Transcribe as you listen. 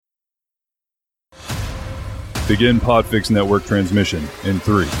Begin Podfix Network transmission in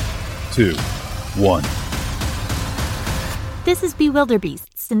 3, 2, 1. This is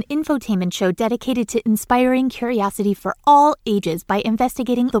Bewilderbeasts, an infotainment show dedicated to inspiring curiosity for all ages by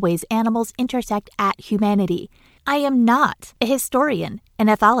investigating the ways animals intersect at humanity. I am not a historian, an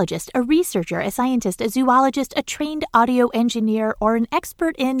ethologist, a researcher, a scientist, a zoologist, a trained audio engineer, or an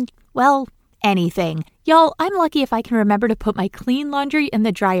expert in, well, anything. Y'all, I'm lucky if I can remember to put my clean laundry in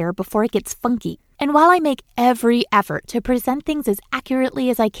the dryer before it gets funky. And while I make every effort to present things as accurately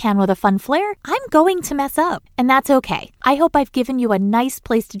as I can with a fun flair, I'm going to mess up. And that's okay. I hope I've given you a nice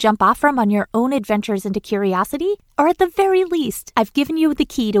place to jump off from on your own adventures into curiosity, or at the very least, I've given you the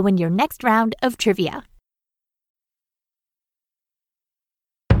key to win your next round of trivia.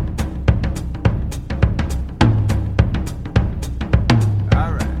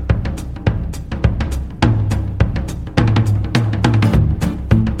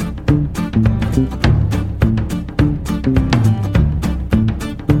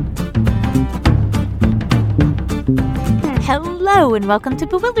 Hello and welcome to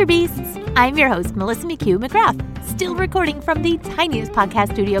Bewilderbeasts. I'm your host, Melissa McHugh McGrath, still recording from the tiniest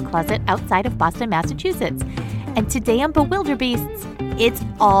podcast studio closet outside of Boston, Massachusetts. And today on Bewilderbeasts, it's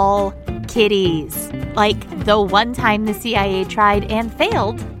all kitties. Like the one time the CIA tried and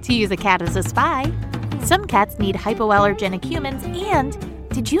failed to use a cat as a spy. Some cats need hypoallergenic humans, and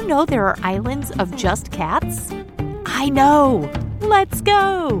did you know there are islands of just cats? I know! Let's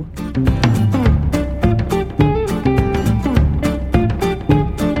go!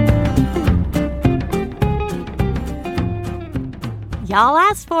 Y'all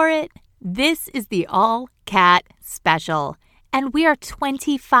asked for it. This is the all-cat special. And we are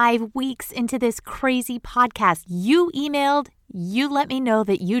 25 weeks into this crazy podcast. You emailed, you let me know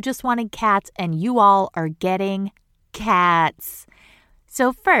that you just wanted cats, and you all are getting cats.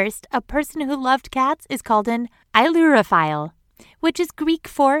 So first, a person who loved cats is called an ailurophile, which is Greek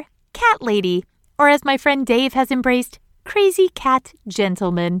for cat lady, or as my friend Dave has embraced, crazy cat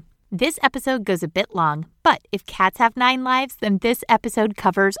gentleman. This episode goes a bit long, but if cats have 9 lives, then this episode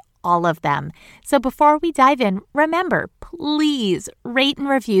covers all of them. So before we dive in, remember, please rate and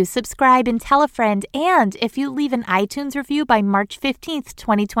review, subscribe, and tell a friend. And if you leave an iTunes review by March 15th,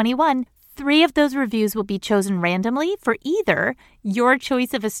 2021, 3 of those reviews will be chosen randomly for either your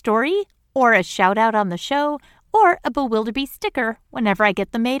choice of a story or a shout out on the show or a Bewilderbeast sticker whenever I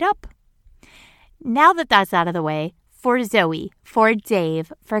get them made up. Now that that's out of the way, for Zoe, for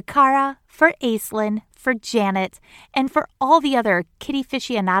Dave, for Cara, for Aislinn, for Janet, and for all the other kitty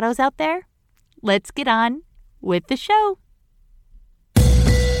aficionados out there, let's get on with the show.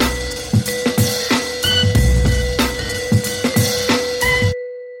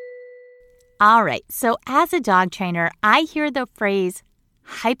 All right, so as a dog trainer, I hear the phrase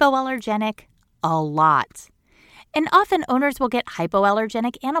hypoallergenic a lot. And often owners will get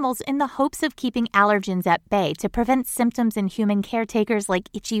hypoallergenic animals in the hopes of keeping allergens at bay to prevent symptoms in human caretakers like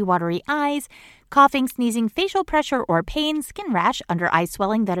itchy, watery eyes, coughing, sneezing, facial pressure or pain, skin rash, under eye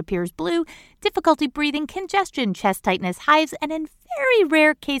swelling that appears blue, difficulty breathing, congestion, chest tightness, hives, and in very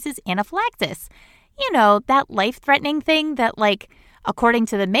rare cases, anaphylaxis. You know, that life-threatening thing that, according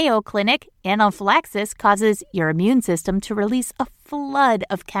to the Mayo Clinic, anaphylaxis causes your immune system to release a flood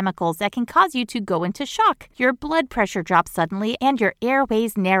of chemicals that can cause you to go into shock. Your blood pressure drops suddenly and your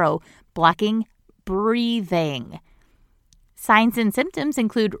airways narrow, blocking breathing. Signs and symptoms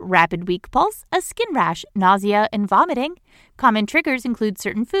include rapid weak pulse, a skin rash, nausea, and vomiting. Common triggers include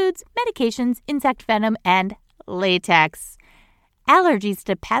certain foods, medications, insect venom, and latex. Allergies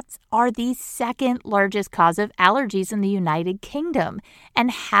to pets are the second largest cause of allergies in the United Kingdom,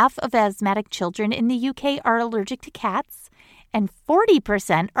 and half of asthmatic children in the UK are allergic to cats, and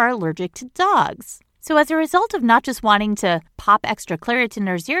 40% are allergic to dogs. So as a result of not just wanting to pop extra Claritin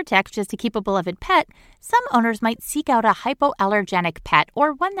or Zyrtec just to keep a beloved pet, some owners might seek out a hypoallergenic pet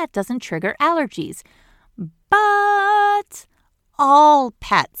or one that doesn't trigger allergies. But all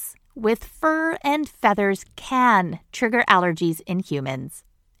pets with fur and feathers can trigger allergies in humans.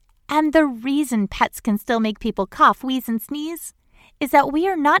 And the reason pets can still make people cough, wheeze, and sneeze is that we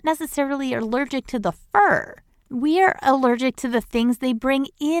are not necessarily allergic to the fur. We are allergic to the things they bring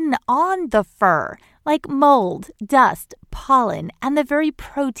in on the fur, like mold, dust, pollen, and the very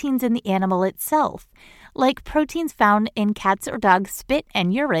proteins in the animal itself, like proteins found in cats' or dogs' spit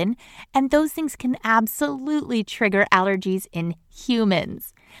and urine, and those things can absolutely trigger allergies in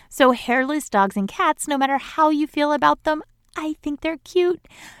humans. So hairless dogs and cats, no matter how you feel about them, I think they're cute,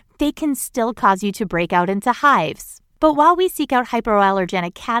 they can still cause you to break out into hives. But while we seek out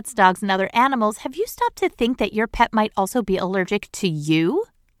hypoallergenic cats, dogs, and other animals, have you stopped to think that your pet might also be allergic to you?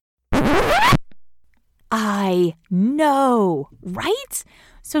 I know, right?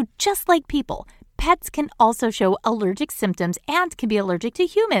 So just like people, pets can also show allergic symptoms and can be allergic to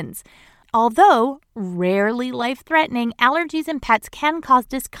humans. Although rarely life-threatening, allergies in pets can cause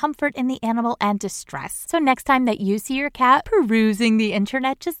discomfort in the animal and distress. So next time that you see your cat perusing the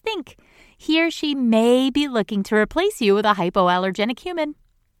internet, just think, he or she may be looking to replace you with a hypoallergenic human.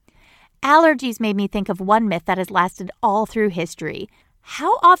 Allergies made me think of one myth that has lasted all through history.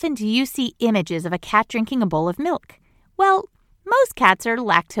 How often do you see images of a cat drinking a bowl of milk? Well, most cats are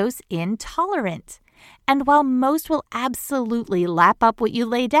lactose intolerant. And while most will absolutely lap up what you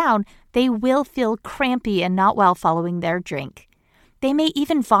lay down, they will feel crampy and not well following their drink. They may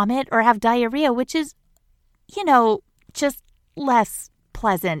even vomit or have diarrhea, which is, just less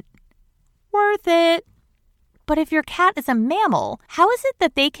pleasant. Worth it. But if your cat is a mammal, how is it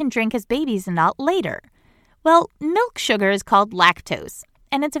that they can drink as babies and not later? Well, milk sugar is called lactose,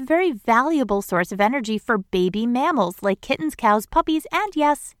 and it's a very valuable source of energy for baby mammals like kittens, cows, puppies, and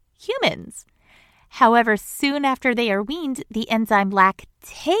yes, humans. However, soon after they are weaned, the enzyme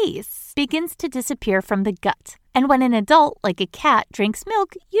lactase begins to disappear from the gut. And when an adult, like a cat, drinks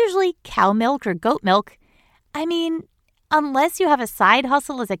milk, usually cow milk or goat milk, unless you have a side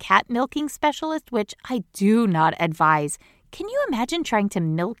hustle as a cat milking specialist, which I do not advise, can you imagine trying to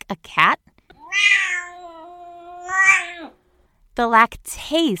milk a cat? The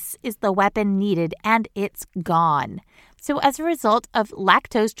lactase is the weapon needed, and it's gone. So as a result of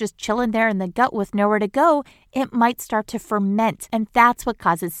lactose just chilling there in the gut with nowhere to go, it might start to ferment, and that's what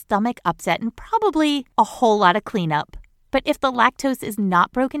causes stomach upset and probably a whole lot of cleanup. But if the lactose is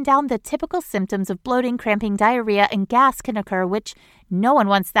not broken down, the typical symptoms of bloating, cramping, diarrhea, and gas can occur, which no one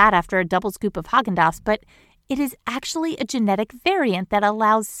wants that after a double scoop of Haagen-Dazs, but it is actually a genetic variant that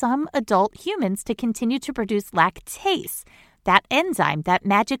allows some adult humans to continue to produce lactase, that enzyme, that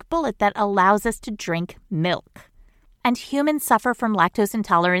magic bullet that allows us to drink milk. And humans suffer from lactose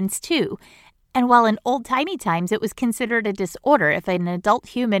intolerance too. And while in old-timey times it was considered a disorder if an adult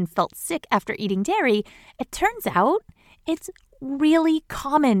human felt sick after eating dairy, it turns out it's really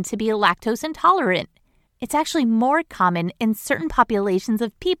common to be lactose intolerant. It's actually more common in certain populations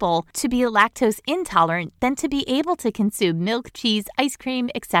of people to be lactose intolerant than to be able to consume milk, cheese, ice cream,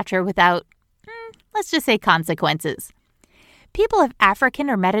 etc. without, let's just say, consequences. People of African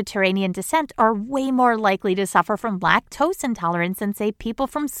or Mediterranean descent are way more likely to suffer from lactose intolerance than, say, people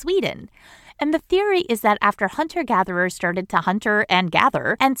from Sweden. And the theory is that after hunter-gatherers started to hunter and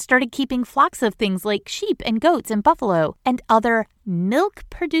gather and started keeping flocks of things like sheep and goats and buffalo and other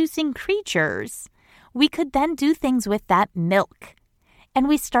milk-producing creatures, we could then do things with that milk. And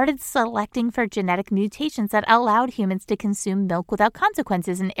we started selecting for genetic mutations that allowed humans to consume milk without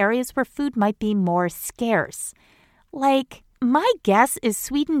consequences in areas where food might be more scarce. My guess is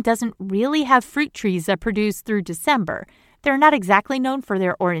Sweden doesn't really have fruit trees that produce through December. They're not exactly known for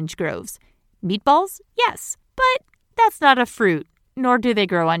their orange groves. Meatballs? Yes, but that's not a fruit, nor do they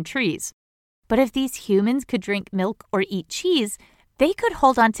grow on trees. But if these humans could drink milk or eat cheese, they could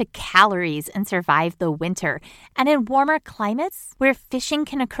hold on to calories and survive the winter. And in warmer climates, where fishing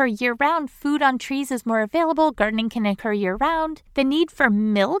can occur year-round, food on trees is more available, gardening can occur year-round, the need for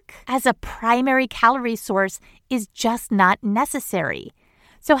milk as a primary calorie source is just not necessary.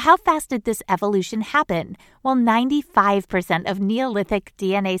 So how fast did this evolution happen? Well, 95% of Neolithic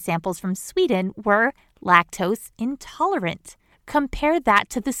DNA samples from Sweden were lactose intolerant. Compare that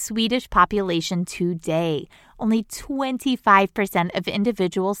to the Swedish population today. Only 25% of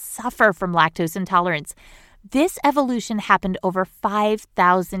individuals suffer from lactose intolerance. This evolution happened over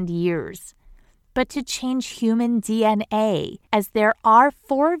 5,000 years. But to change human DNA, as there are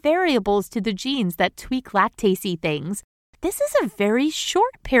 4 variables to the genes that tweak lactase things, this is a very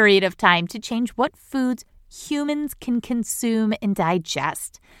short period of time to change what foods humans can consume and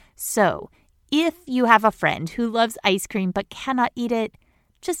digest. So, if you have a friend who loves ice cream but cannot eat it,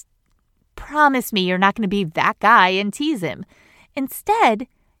 just promise me you're not going to be that guy and tease him. Instead,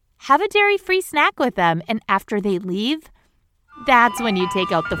 have a dairy-free snack with them, and after they leave, that's when you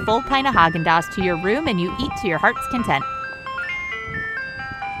take out the full pint of Haagen-Dazs to your room and you eat to your heart's content.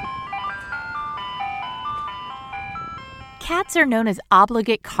 Cats are known as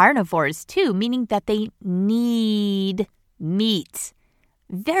obligate carnivores too, meaning that they need meat.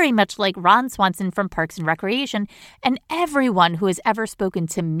 Very much like Ron Swanson from Parks and Recreation, and everyone who has ever spoken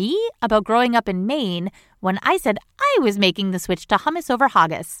to me about growing up in Maine when I said I was making the switch to hummus over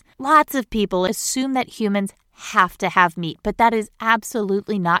haggis. Lots of people assume that humans have to have meat, but that is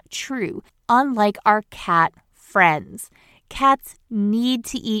absolutely not true, unlike our cat friends. Cats need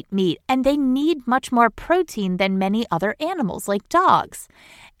to eat meat, and they need much more protein than many other animals like dogs.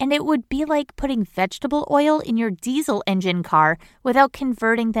 And it would be like putting vegetable oil in your diesel engine car without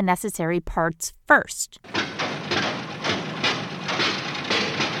converting the necessary parts first.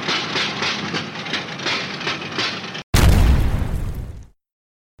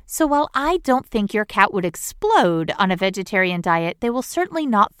 So while I don't think your cat would explode on a vegetarian diet, they will certainly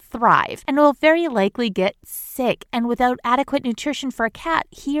not thrive and will very likely get sick. And without adequate nutrition for a cat,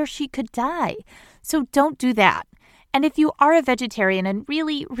 he or she could die. So don't do that. And if you are a vegetarian and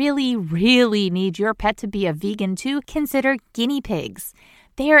really, really, really need your pet to be a vegan too, consider guinea pigs.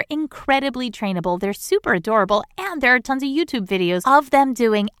 They are incredibly trainable, they're super adorable, and there are tons of YouTube videos of them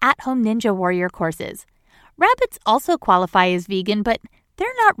doing at-home Ninja Warrior courses. Rabbits also qualify as vegan, but they're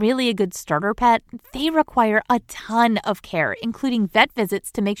not really a good starter pet. They require a ton of care, including vet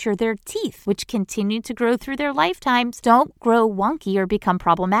visits to make sure their teeth, which continue to grow through their lifetimes, don't grow wonky or become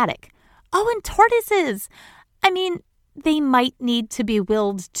problematic. Oh, and tortoises! I mean, they might need to be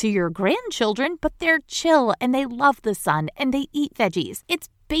willed to your grandchildren, but they're chill and they love the sun and they eat veggies. It's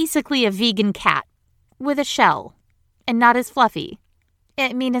basically a vegan cat with a shell and not as fluffy.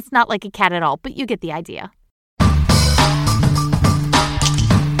 I mean, it's not like a cat at all, but you get the idea.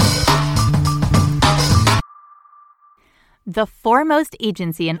 The foremost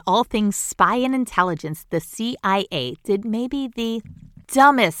agency in all things spy and intelligence, the CIA, did maybe the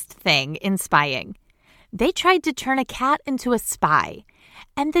dumbest thing in spying. They tried to turn a cat into a spy.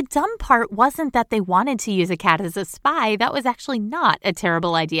 And the dumb part wasn't that they wanted to use a cat as a spy. That was actually not a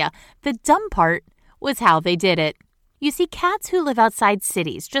terrible idea. The dumb part was how they did it. You see, cats who live outside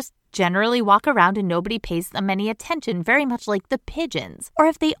cities just generally walk around and nobody pays them any attention, very much like the pigeons. Or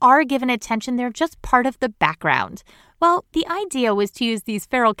if they are given attention, they're just part of the background. Well, the idea was to use these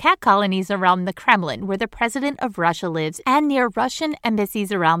feral cat colonies around the Kremlin, where the president of Russia lives, and near Russian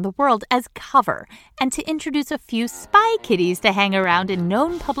embassies around the world as cover, and to introduce a few spy kitties to hang around in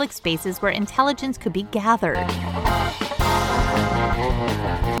known public spaces where intelligence could be gathered.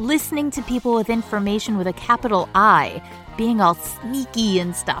 Listening to people with information with a capital I, being all sneaky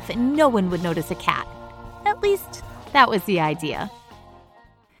and stuff, and no one would notice a cat. At least, that was the idea.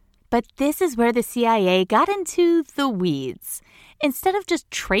 But this is where the CIA got into the weeds. Instead of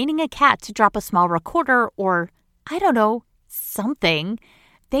just training a cat to drop a small recorder or, I don't know, something,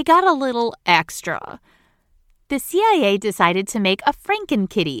 they got a little extra. The CIA decided to make a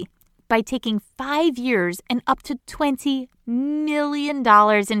Franken-Kitty by taking 5 years and up to $20 million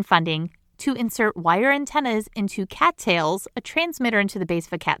in funding to insert wire antennas into cattails, a transmitter into the base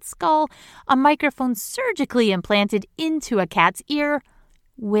of a cat's skull, a microphone surgically implanted into a cat's ear,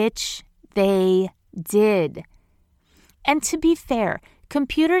 which they did. And to be fair,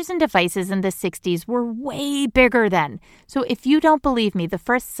 computers and devices in the 60s were way bigger then. So if you don't believe me, the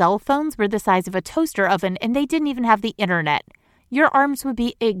first cell phones were the size of a toaster oven and they didn't even have the internet. Your arms would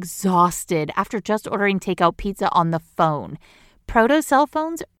be exhausted after just ordering takeout pizza on the phone. Proto-cell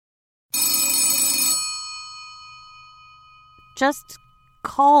phones just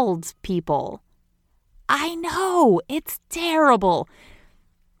called people. I know, it's terrible.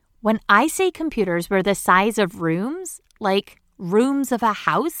 When I say computers were the size of rooms, like rooms of a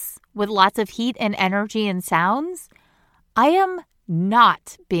house with lots of heat and energy and sounds, I am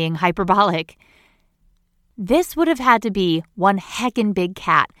not being hyperbolic. This would have had to be one heckin' big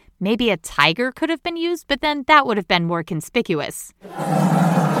cat. Maybe a tiger could have been used, but then that would have been more conspicuous.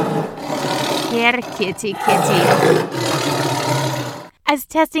 Here, kitty, kitty. As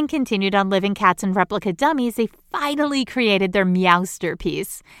testing continued on living cats and replica dummies, they finally created their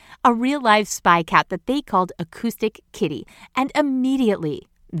Meowsterpiece, a real-life spy cat that they called Acoustic Kitty, and immediately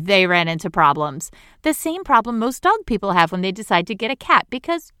they ran into problems. The same problem most dog people have when they decide to get a cat,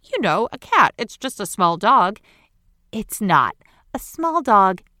 because, you know, a cat, it's just a small dog. It's not. A small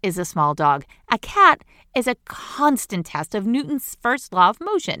dog is a small dog. A cat is a constant test of Newton's first law of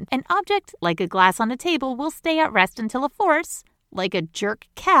motion. An object, like a glass on a table, will stay at rest until a force, like a jerk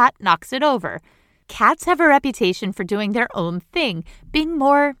cat, knocks it over. Cats have a reputation for doing their own thing, being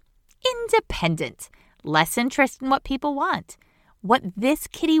more independent, less interested in what people want. What this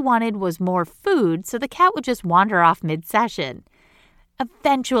kitty wanted was more food, so the cat would just wander off mid-session.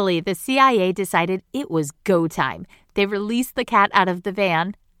 Eventually, the CIA decided it was go time. They released the cat out of the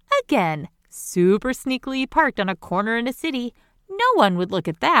van, again, super sneakily parked on a corner in a city. No one would look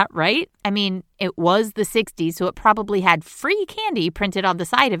at that, right? I mean, it was the 60s, so it probably had free candy printed on the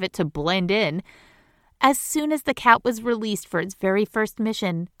side of it to blend in. as soon as the cat was released for its very first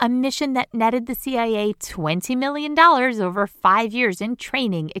mission, a mission that netted the CIA $20 million over 5 years in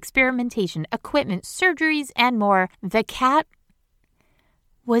training, experimentation, equipment, surgeries, and more, the cat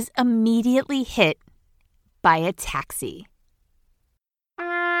was immediately hit by a taxi.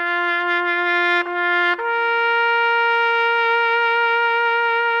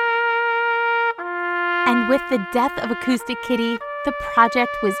 And with the death of Acoustic Kitty, the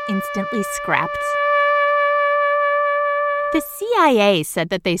project was instantly scrapped. The CIA said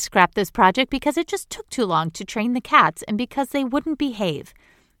that they scrapped this project because it just took too long to train the cats and because they wouldn't behave.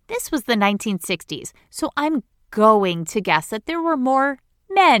 This was the 1960s, so I'm going to guess that there were more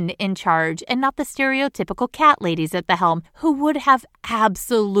men in charge and not the stereotypical cat ladies at the helm who would have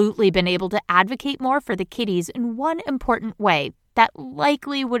absolutely been able to advocate more for the kitties in one important way that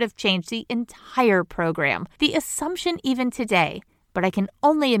likely would have changed the entire program. The assumption even today, but I can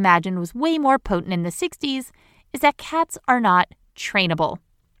only imagine was way more potent in the 60s, is that cats are not trainable.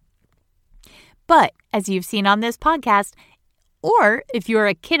 But, as you've seen on this podcast, or if you're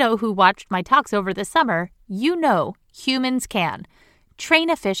a kiddo who watched my talks over the summer, you know humans can. Train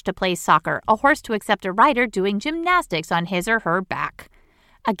a fish to play soccer, a horse to accept a rider doing gymnastics on his or her back,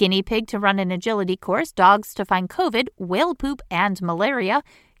 a guinea pig to run an agility course, dogs to find COVID, whale poop, and malaria,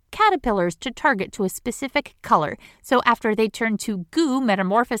 caterpillars to target to a specific color, so after they turn to goo,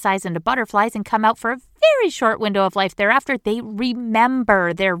 metamorphosize into butterflies, and come out for a very short window of life thereafter, they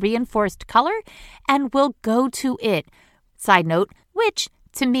remember their reinforced color and will go to it. Side note, which,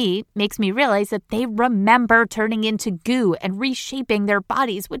 to me, makes me realize that they remember turning into goo and reshaping their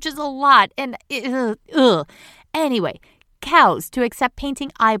bodies, which is a lot, and Anyway, cows to accept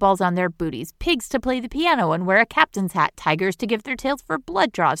painting eyeballs on their booties, pigs to play the piano and wear a captain's hat, tigers to give their tails for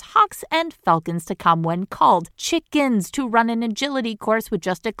blood draws, hawks and falcons to come when called, chickens to run an agility course with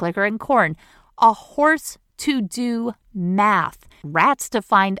just a clicker and corn, a horse to do math, rats to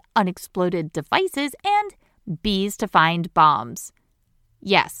find unexploded devices, and bees to find bombs.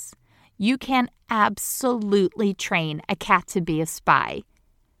 Yes, you can absolutely train a cat to be a spy.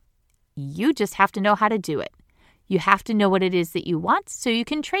 You just have to know how to do it. You have to know what it is that you want so you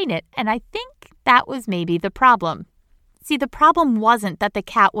can train it, and I think that was maybe the problem. See, the problem wasn't that the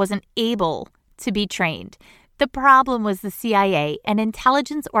cat wasn't able to be trained. The problem was the CIA, an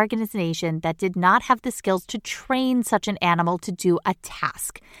intelligence organization that did not have the skills to train such an animal to do a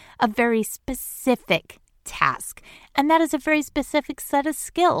task, a very specific task. And that is a very specific set of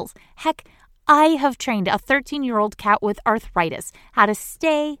skills. Heck, I have trained a 13-year-old cat with arthritis how to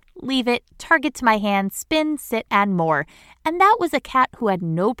stay, leave it, target to my hand, spin, sit, and more. And that was a cat who had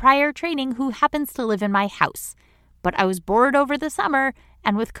no prior training who happens to live in my house. But I was bored over the summer,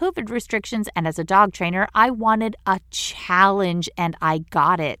 and with COVID restrictions and as a dog trainer, I wanted a challenge, and I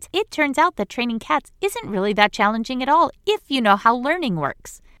got it. It turns out that training cats isn't really that challenging at all if you know how learning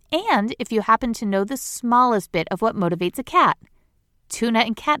works. And if you happen to know the smallest bit of what motivates a cat. Tuna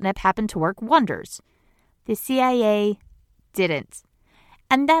and catnip happen to work wonders. The CIA didn't.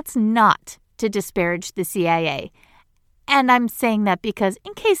 And that's not to disparage the CIA. And I'm saying that because,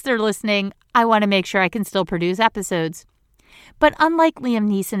 in case they're listening, I want to make sure I can still produce episodes. But unlike Liam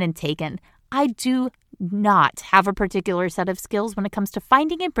Neeson in Taken, I do not have a particular set of skills when it comes to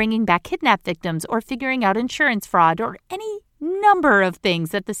finding and bringing back kidnapped victims or figuring out insurance fraud or any number of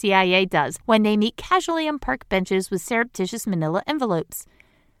things that the CIA does when they meet casually on park benches with surreptitious manila envelopes.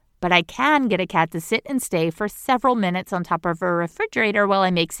 But I can get a cat to sit and stay for several minutes on top of a refrigerator while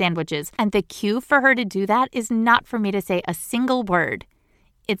I make sandwiches, and the cue for her to do that is not for me to say a single word.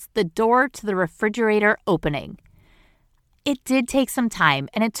 It's the door to the refrigerator opening. It did take some time,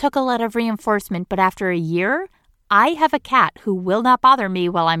 and it took a lot of reinforcement, but after a year, I have a cat who will not bother me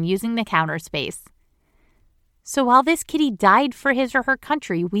while I'm using the counter space. So while this kitty died for his or her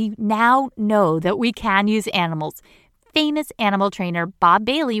country, we now know that we can use animals. Famous animal trainer Bob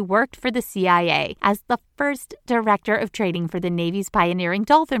Bailey worked for the CIA as the first director of training for the Navy's pioneering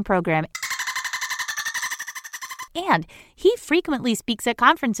dolphin program. And he frequently speaks at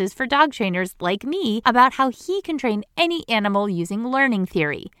conferences for dog trainers like me about how he can train any animal using learning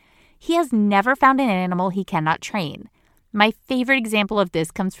theory. He has never found an animal he cannot train. My favorite example of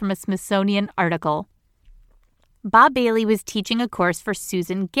this comes from a Smithsonian article. Bob Bailey was teaching a course for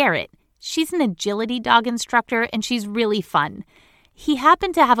Susan Garrett. She's an agility dog instructor, and she's really fun. He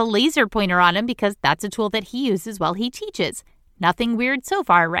happened to have a laser pointer on him because that's a tool that he uses while he teaches. Nothing weird so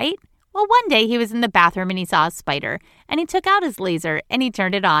far, right? Well, one day he was in the bathroom and he saw a spider, and he took out his laser and he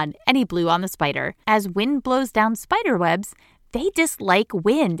turned it on and he blew on the spider. As wind blows down spider webs, they dislike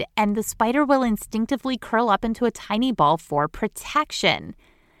wind, and the spider will instinctively curl up into a tiny ball for protection.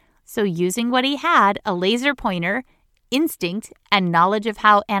 So using what he had, a laser pointer, instinct, and knowledge of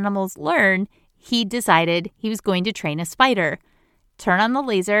how animals learn, he decided he was going to train a spider. Turn on the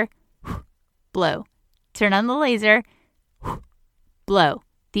laser, blow. Turn on the laser, blow.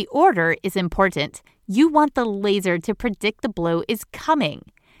 The order is important. You want the laser to predict the blow is coming.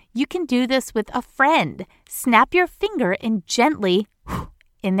 You can do this with a friend. Snap your finger and gently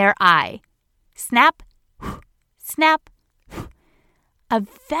in their eye. Snap, snap.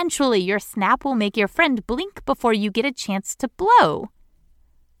 Eventually, your snap will make your friend blink before you get a chance to blow.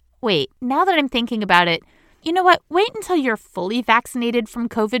 Wait, now that I'm thinking about it, you know what? Wait until you're fully vaccinated from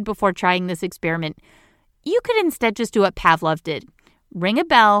COVID before trying this experiment. You could instead just do what Pavlov did. Ring a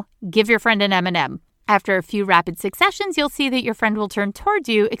bell, give your friend an M&M. After a few rapid successions, you'll see that your friend will turn towards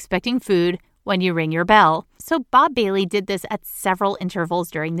you expecting food when you ring your bell. So Bob Bailey did this at several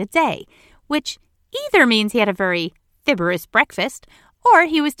intervals during the day, which either means he had a very fibrous breakfast or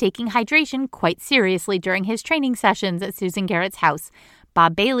he was taking hydration quite seriously during his training sessions at Susan Garrett's house.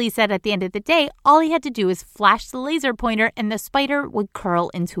 Bob Bailey said at the end of the day, all he had to do was flash the laser pointer and the spider would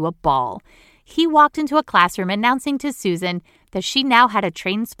curl into a ball. He walked into a classroom announcing to Susan that she now had a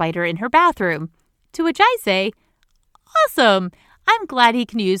trained spider in her bathroom. To which I say, awesome! I'm glad he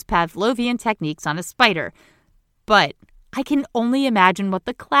can use Pavlovian techniques on a spider. But I can only imagine what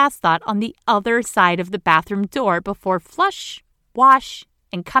the class thought on the other side of the bathroom door before flush, wash,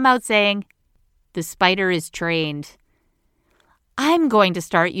 and come out saying, the spider is trained. I'm going to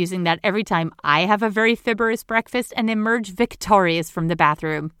start using that every time I have a very fibrous breakfast and emerge victorious from the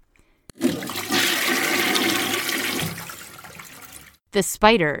bathroom. The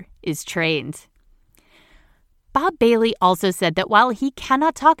spider is trained. Bob Bailey also said that while he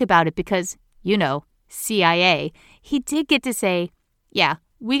cannot talk about it because, CIA, he did get to say, yeah,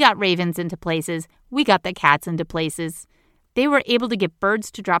 we got ravens into places, we got the cats into places. They were able to get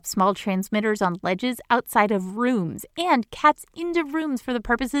birds to drop small transmitters on ledges outside of rooms and cats into rooms for the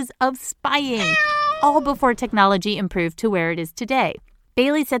purposes of spying, all before technology improved to where it is today.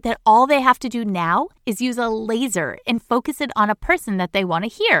 Bailey said that all they have to do now is use a laser and focus it on a person that they want to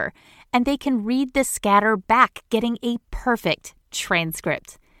hear, and they can read the scatter back, getting a perfect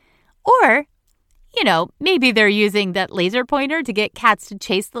transcript. Or, maybe they're using that laser pointer to get cats to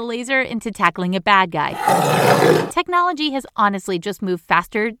chase the laser into tackling a bad guy. Technology has honestly just moved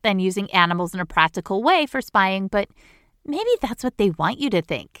faster than using animals in a practical way for spying, but maybe that's what they want you to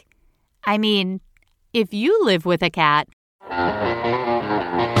think. I mean, if you live with a cat,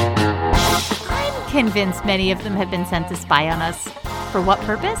 I'm convinced many of them have been sent to spy on us. For what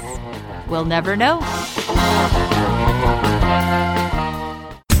purpose? We'll never know.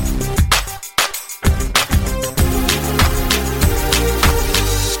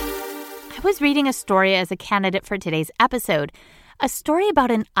 I was reading a story as a candidate for today's episode. A story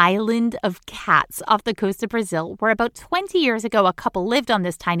about an island of cats off the coast of Brazil where about 20 years ago a couple lived on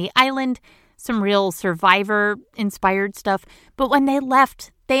this tiny island. Some real Survivor-inspired stuff. But when they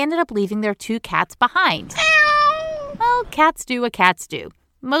left, they ended up leaving their 2 cats behind. Well, cats do what cats do.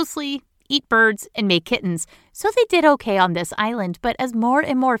 Mostly eat birds and make kittens. So they did okay on this island. But as more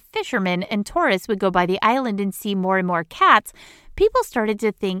and more fishermen and tourists would go by the island and see more and more cats, people started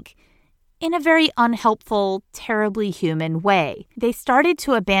to think in a very unhelpful, terribly human way. They started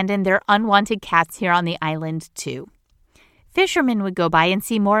to abandon their unwanted cats here on the island, too. Fishermen would go by and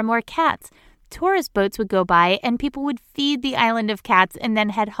see more and more cats. Tourist boats would go by and people would feed the island of cats and then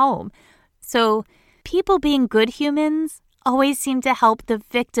head home. So people being good humans always seem to help the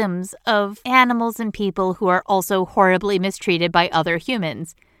victims of animals and people who are also horribly mistreated by other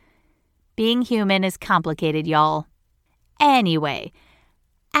humans. Being human is complicated, y'all. Anyway,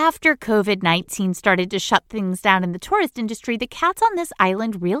 after COVID-19 started to shut things down in the tourist industry, the cats on this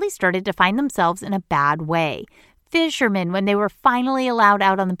island really started to find themselves in a bad way. Fishermen, when they were finally allowed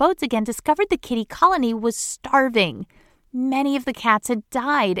out on the boats again, discovered the kitty colony was starving. Many of the cats had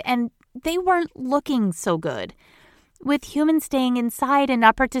died, and they weren't looking so good. With humans staying inside and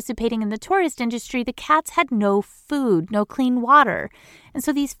not participating in the tourist industry, the cats had no food, no clean water. And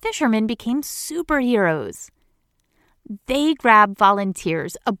so these fishermen became superheroes. They grabbed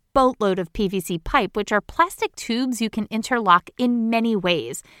volunteers, a boatload of PVC pipe, which are plastic tubes you can interlock in many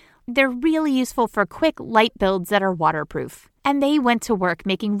ways. They're really useful for quick light builds that are waterproof. And they went to work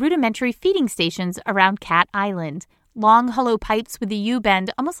making rudimentary feeding stations around Cat Island. Long, hollow pipes with a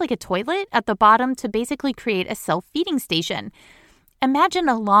U-bend, almost like a toilet, at the bottom to basically create a self-feeding station. Imagine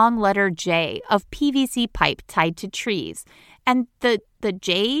a long letter J of PVC pipe tied to trees. And the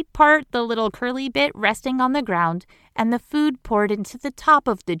J part, the little curly bit, resting on the ground, and the food poured into the top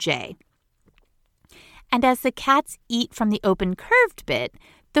of the J. And as the cats eat from the open curved bit,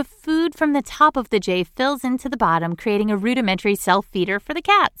 The food from the top of the J fills into the bottom, creating a rudimentary self-feeder for the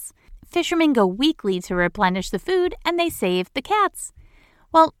cats. Fishermen go weekly to replenish the food, and they save the cats.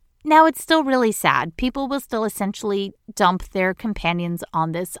 Well, now it's still really sad. People will still essentially dump their companions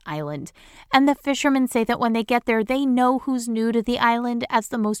on this island. And the fishermen say that when they get there, they know who's new to the island, as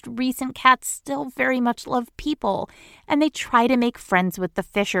the most recent cats still very much love people. And they try to make friends with the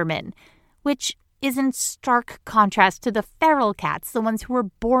fishermen, which is in stark contrast to the feral cats, the ones who were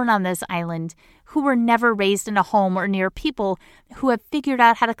born on this island, who were never raised in a home or near people, who have figured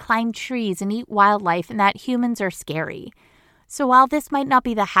out how to climb trees and eat wildlife, and that humans are scary. So while this might not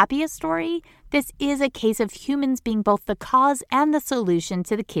be the happiest story, this is a case of humans being both the cause and the solution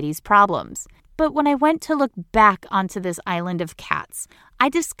to the kitties' problems. But when I went to look back onto this island of cats, I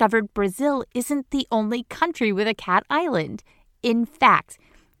discovered Brazil isn't the only country with a cat island. In fact,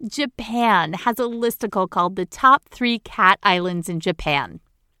 Japan has a listicle called the top 3 cat islands in Japan.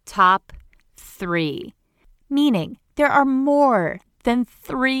 Top 3. Meaning there are more than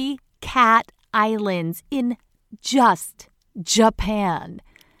 3 cat islands in just Japan.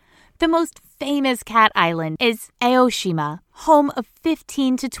 The most famous cat island is Aoshima, home of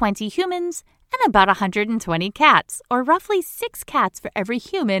 15 to 20 humans and about 120 cats, or roughly 6 cats for every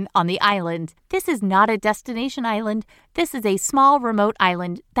human on the island. This is not a destination island. This is a small, remote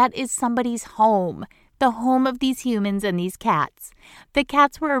island that is somebody's home, the home of these humans and these cats. The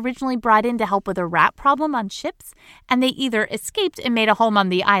cats were originally brought in to help with a rat problem on ships, and they either escaped and made a home on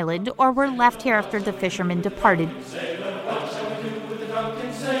the island or were left here after the fishermen departed.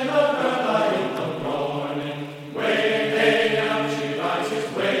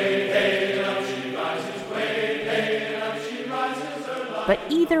 But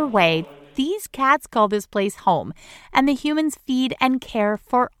either way, these cats call this place home, and the humans feed and care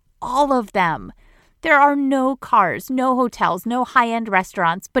for all of them. There are no cars, no hotels, no high-end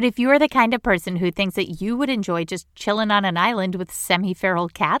restaurants, but if you're the kind of person who thinks that you would enjoy just chilling on an island with semi-feral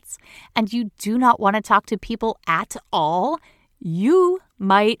cats, and you do not want to talk to people at all, you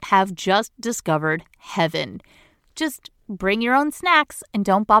might have just discovered heaven. Just bring your own snacks and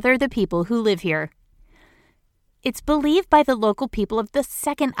don't bother the people who live here. It's believed by the local people of the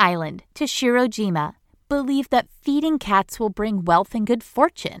second island, Tashirojima, believe that feeding cats will bring wealth and good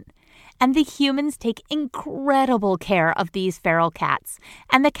fortune. And the humans take incredible care of these feral cats,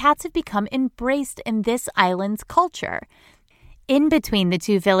 and the cats have become embraced in this island's culture. In between the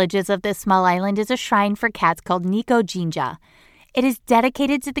 2 villages of this small island is a shrine for cats called Nikko Jinja. It is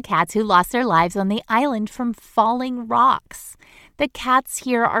dedicated to the cats who lost their lives on the island from falling rocks. The cats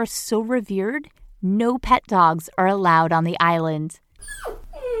here are so revered, no pet dogs are allowed on the island.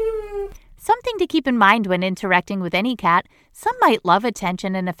 Something to keep in mind when interacting with any cat, some might love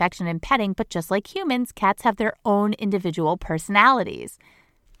attention and affection and petting, but just like humans, cats have their own individual personalities.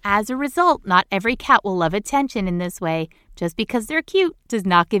 As a result, not every cat will love attention in this way. Just because they're cute does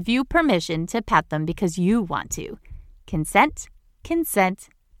not give you permission to pet them because you want to. Consent, consent,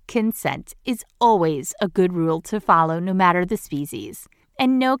 consent is always a good rule to follow no matter the species.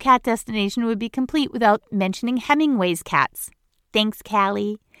 And no cat destination would be complete without mentioning Hemingway's cats. Thanks,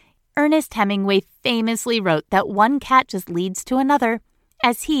 Callie. Ernest Hemingway famously wrote that one cat just leads to another,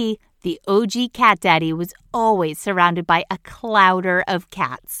 as he, the OG cat daddy, was always surrounded by a clouder of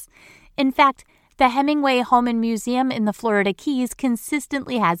cats. In fact, the Hemingway Home and Museum in the Florida Keys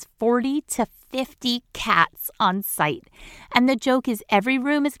consistently has 40 to 50 cats on site. And the joke is every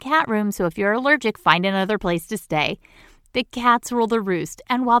room is a cat room, so if you're allergic, find another place to stay. The cats rule the roost,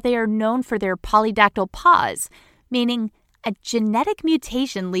 and while they are known for their polydactyl paws, meaning a genetic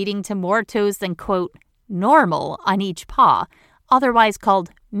mutation leading to more toes than, quote, normal on each paw, otherwise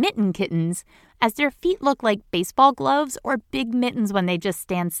called mitten kittens, as their feet look like baseball gloves or big mittens when they just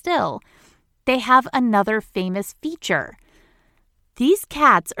stand still, they have another famous feature. These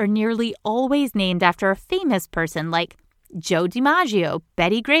cats are nearly always named after a famous person like Joe DiMaggio,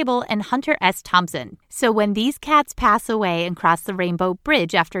 Betty Grable, and Hunter S. Thompson. So when these cats pass away and cross the Rainbow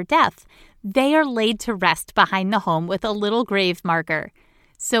Bridge after death, they are laid to rest behind the home with a little grave marker.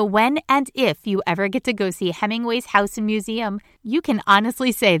 So when and if you ever get to go see Hemingway's house and museum, you can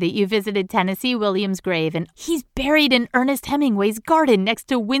honestly say that you visited Tennessee Williams' grave and he's buried in Ernest Hemingway's garden next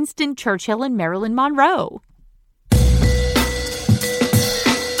to Winston Churchill and Marilyn Monroe.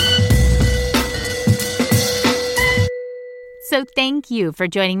 So thank you for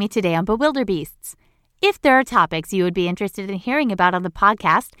joining me today on Bewilderbeasts. If there are topics you would be interested in hearing about on the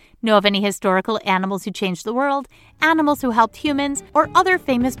podcast, know of any historical animals who changed the world, animals who helped humans, or other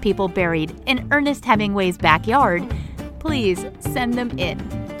famous people buried in Ernest Hemingway's backyard, please send them in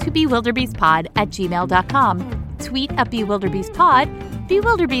to bewilderbeastpod@gmail.com. Tweet at bewilderbeastpod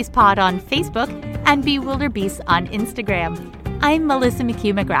Bewilderbeast Pod on Facebook, and Bewilderbeast on Instagram. I'm Melissa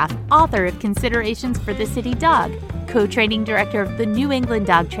McHugh-McGrath, author of Considerations for the City Dog, co-training director of the New England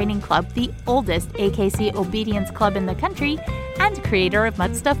Dog Training Club, the oldest AKC obedience club in the country, and creator of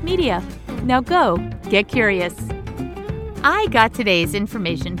Mutt Stuff Media. Now go, get curious. I got today's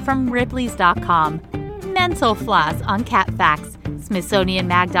information from Ripley's.com, Mental Floss on cat facts,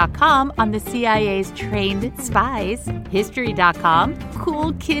 SmithsonianMag.com on the CIA's trained spies, History.com,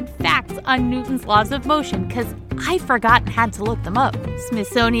 cool kid facts on Newton's laws of motion, because I forgot and had to look them up,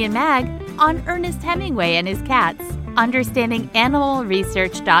 Smithsonian Mag on Ernest Hemingway and his cats,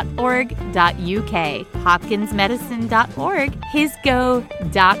 understandinganimalresearch.org.uk, hopkinsmedicine.org,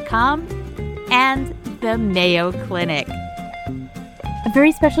 hisgo.com, and the Mayo Clinic. A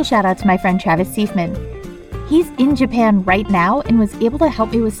very special shout out to my friend Travis Seifman. He's in Japan right now and was able to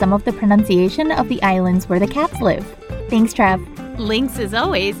help me with some of the pronunciation of the islands where the cats live. Thanks, Trav. Links, as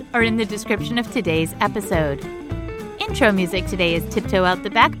always, are in the description of today's episode. Intro music today is Tiptoe Out the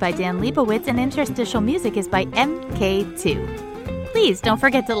Back by Dan Leibowitz, and interstitial music is by MK2. Please don't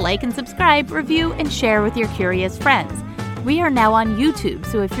forget to like and subscribe, review, and share with your curious friends. We are now on YouTube,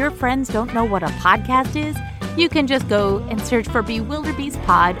 so if your friends don't know what a podcast is, you can just go and search for Bewilderbeast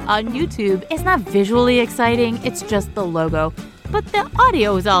Pod on YouTube. It's not visually exciting, it's just the logo. But the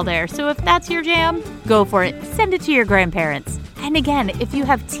audio is all there, so if that's your jam, go for it. Send it to your grandparents. And again, if you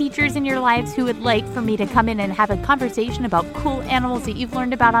have teachers in your lives who would like for me to come in and have a conversation about cool animals that you've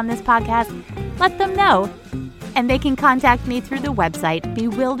learned about on this podcast, let them know. And they can contact me through the website,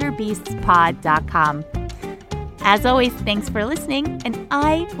 bewilderbeastspod.com. As always, thanks for listening, and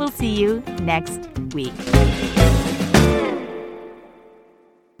I will see you next week.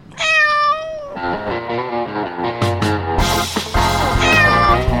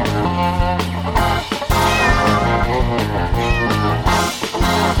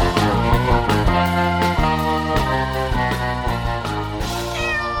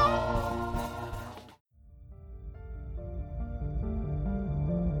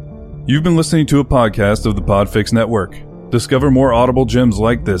 You've been listening to a podcast of the Podfix Network. Discover more audible gems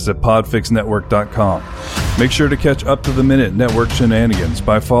like this at podfixnetwork.com. Make sure to catch up-to-the-minute network shenanigans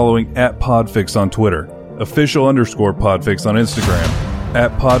by following @Podfix on Twitter, official_Podfix on Instagram,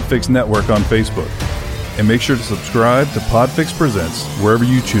 @Podfix Network on Facebook. And make sure to subscribe to Podfix Presents wherever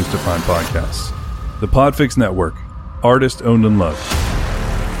you choose to find podcasts. The Podfix Network, artist owned and loved.